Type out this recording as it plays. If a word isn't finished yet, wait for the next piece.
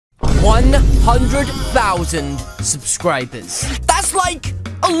100,000 subscribers. That's like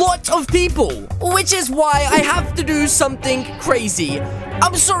a lot of people, which is why I have to do something crazy.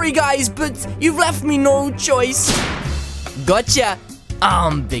 I'm sorry, guys, but you've left me no choice. Gotcha.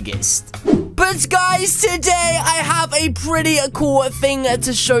 I'm biggest. But guys, today I have a pretty cool thing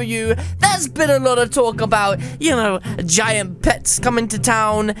to show you. There's been a lot of talk about, you know, giant pets coming to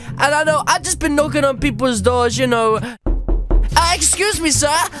town. And I know I've just been knocking on people's doors, you know. Excuse me,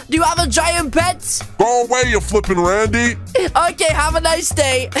 sir. Do you have a giant pet? Go away, you flippin' Randy. Okay, have a nice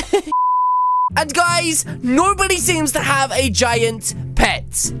day. And guys, nobody seems to have a giant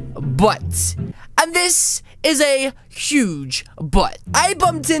pet. But, and this is a huge but. I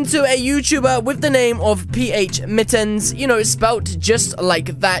bumped into a YouTuber with the name of PH Mittens, you know, spelt just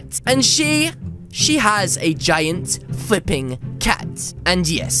like that. And she has a giant flipping cat. And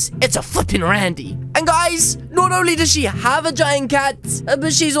yes, it's a flipping Randy. And guys, not only does she have a giant cat,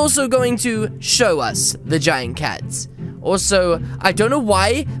 but she's also going to show us the giant cat. Also, I don't know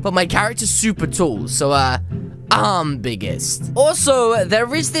why, but my character's super tall, so I'm biggest. Also,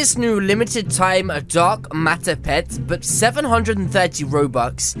 there is this new limited time dark matter pet, but 730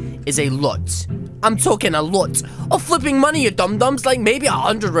 Robux is a lot. I'm talking a lot of flipping money, you dum-dums. Like maybe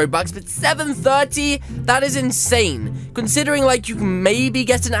 100 Robux, but 730, that is insane. Considering like you can maybe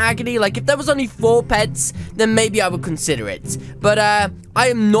get an agony, like if there was only 4 pets, then maybe I would consider it. But I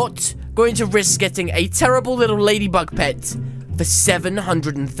am not going to risk getting a terrible little ladybug pet for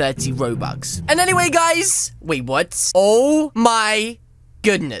 730 Robux. And anyway, guys, wait, what? Oh my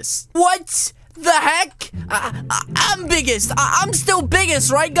goodness. What the heck? I'm biggest. I'm still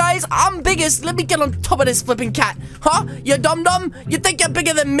biggest, right, guys? I'm biggest. Let me get on top of this flipping cat. Huh? You dum-dum? You think you're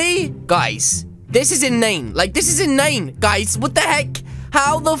bigger than me? Guys, this is inane. Like, this is inane, guys. What the heck?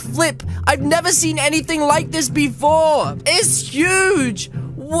 How the flip? I've never seen anything like this before. It's huge.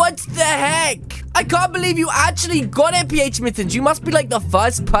 What the heck? I can't believe you actually got it, PH Mittens. You must be like the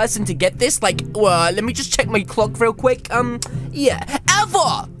first person to get this. Like, let me just check my clock real quick. Yeah,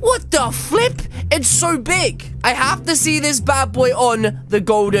 ever. What the flip? It's so big. I have to see this bad boy on the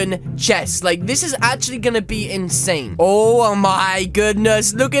golden chest. Like, this is actually gonna be insane. Oh my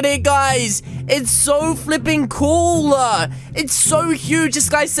goodness. Look at it, guys. It's so flipping cool. It's so huge. This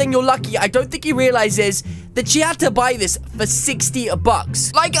guy's saying you're lucky. I don't think he realizes that she had to buy this for 60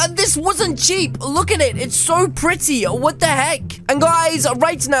 bucks. Like, this wasn't cheap. Look at it. It's so pretty. What the heck? And guys,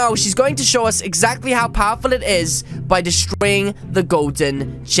 right now, she's going to show us exactly how powerful it is by destroying the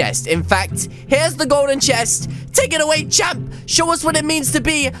golden chest. In fact, here's the golden chest. Take it away, champ. Show us what it means to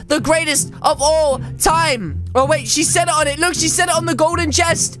be the greatest of all time. Oh, wait, she said it on it. Look, she said it on the golden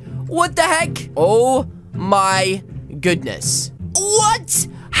chest. What the heck? Oh my goodness. What?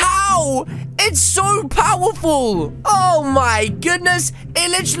 How? It's so powerful. Oh my goodness. It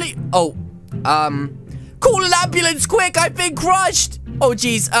literally... Oh, call an ambulance quick. I've been crushed. Oh,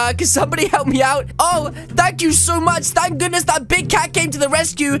 geez. Can somebody help me out? Oh, thank you so much. Thank goodness that big cat came to the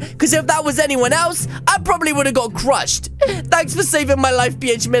rescue, because if that was anyone else, I probably would have got crushed. Thanks for saving my life,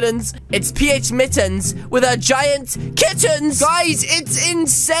 PH Mittens. It's PH Mittens with her giant kittens. Guys, it's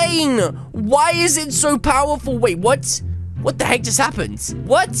insane. Why is it so powerful? Wait, what? What the heck just happened?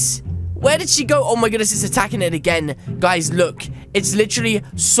 What? Where did she go? Oh my goodness, it's attacking it again. Guys, look. It's literally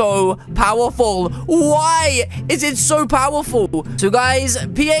so powerful. Why is it so powerful? So guys,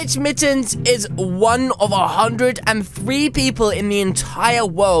 PH Mittens is one of 103 people in the entire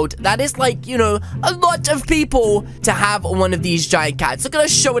world. That is like, you know, a lot of people to have one of these giant cats. Look at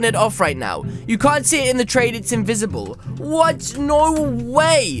us showing it off right now. You can't see it in the trade. It's invisible. What? No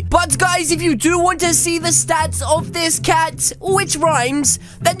way. But guys, if you do want to see the stats of this cat, which rhymes,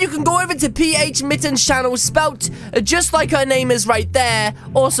 then you can go over to PH Mittens channel, spelt just like her name is right there.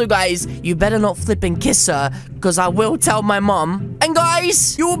 Also, guys, you better not flip and kiss her, because I will tell my mom. And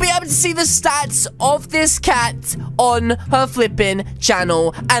guys, you will be able to see the stats of this cat on her flipping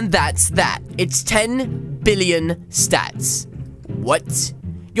channel, and that's that. It's 10 billion stats. What?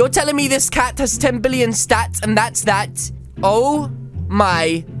 You're telling me this cat has 10 billion stats, and that's that? Oh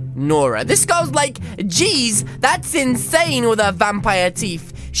my Nora. This girl's like, geez, that's insane with her vampire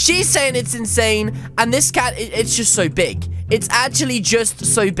teeth. She's saying it's insane, and this cat, it's just so big. It's actually just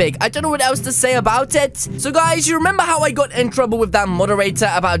so big. I don't know what else to say about it. So guys, you remember how I got in trouble with that moderator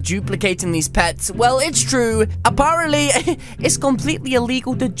about duplicating these pets? Well, it's true. Apparently, it's completely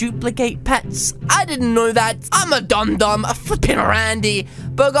illegal to duplicate pets. I didn't know that. I'm a dum-dum, a flipping Randy.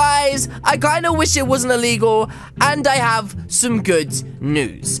 But guys, I kind of wish it wasn't illegal, and I have some good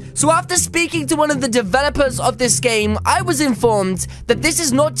news. So after speaking to one of the developers of this game, I was informed that this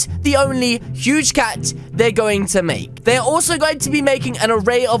is not the only huge cat they're going to make. They're also going to be making an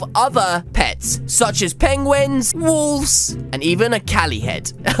array of other pets, such as penguins, wolves, and even a Cali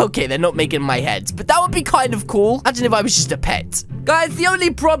head. Okay, they're not making my head, but that would be kind of cool. Imagine if I was just a pet. Guys, the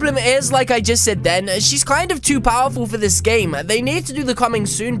only problem is, like I just said then, she's kind of too powerful for this game. They need to do the coming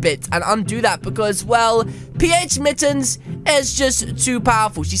soon bit and undo that because, well, PH Mittens is just too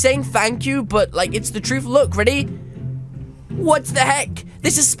powerful. She's saying thank you, but, like, it's the truth. Look, ready? What the heck?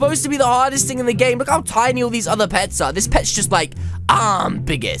 This is supposed to be the hardest thing in the game. Look how tiny all these other pets are. This pet's just like, I'm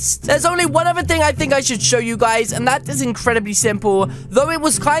biggest. There's only one other thing I think I should show you guys, and that is incredibly simple, though it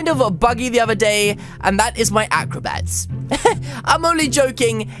was kind of buggy the other day, and that is my acrobats. I'm only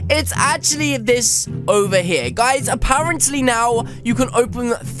joking. It's actually this over here. Guys, apparently now you can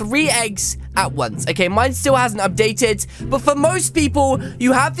open 3 eggs at once. Okay, mine still hasn't updated, but for most people,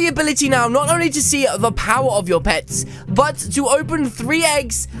 you have the ability now not only to see the power of your pets, but to open 3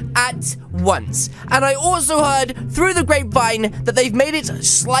 eggs at once. And I also heard through the grapevine that they've made it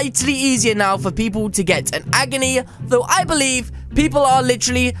slightly easier now for people to get an agony, though I believe people are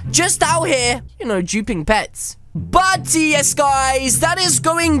literally just out here, you know, duping pets. But yes, guys, that is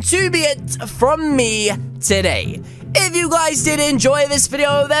going to be it from me today. If you guys did enjoy this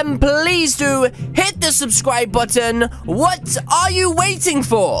video, then please do hit the subscribe button. What are you waiting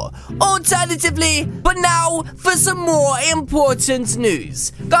for? Alternatively, but now for some more important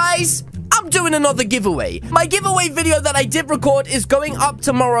news. Guys, I'm doing another giveaway. My giveaway video that I did record is going up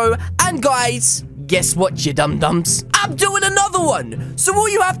tomorrow. And guys, guess what, you dum-dums? I'm doing another one. So all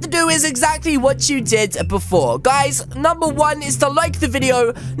you have to do is exactly what you did before. Guys, number 1 is to like the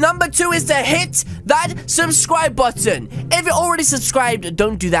video. Number 2 is to hit that subscribe button. If you're already subscribed,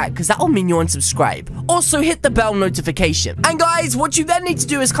 don't do that because that will mean you unsubscribe. Also, hit the bell notification. And guys, what you then need to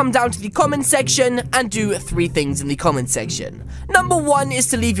do is come down to the comment section and do 3 things in the comment section. Number 1 is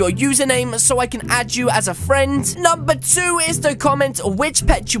to leave your username so I can add you as a friend. Number 2 is to comment which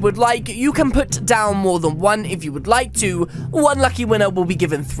pet you would like. You can put down more than 1 if you would like to. 1 lucky winner will be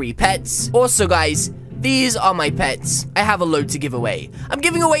given 3 pets. Also, guys, these are my pets. I have a load to give away. I'm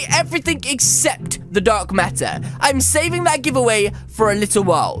giving away everything except the dark matter. I'm saving that giveaway for a little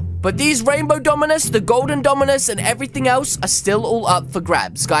while. But these rainbow Dominus, the golden Dominus, and everything else are still all up for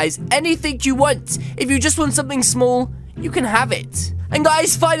grabs, guys. Anything you want. If you just want something small, you can have it. And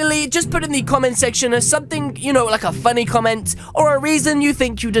guys, finally, just put in the comment section something, you know, like a funny comment or a reason you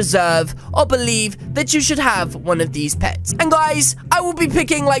think you deserve or believe that you should have one of these pets. And guys, I will be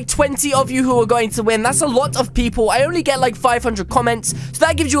picking like 20 of you who are going to win. That's a lot of people. I only get like 500 comments, so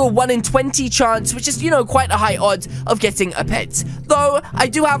that gives you a 1 in 20 chance, which is, you know, quite a high odds of getting a pet. Though, I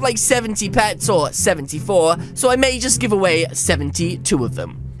do have like 70 pets or 74, so I may just give away 72 of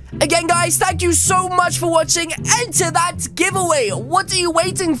them. Again, guys, thank you so much for watching. Enter that giveaway. What are you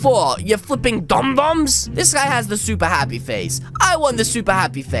waiting for, you flipping dum-dums? This guy has the super happy face. I want the super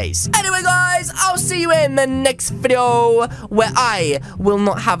happy face. Anyway, guys, I'll see you in the next video where I will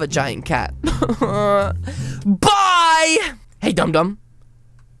not have a giant cat. Bye! Hey, dum-dum.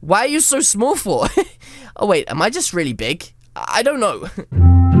 Why are you so small for? Oh, wait, am I just really big? I don't know.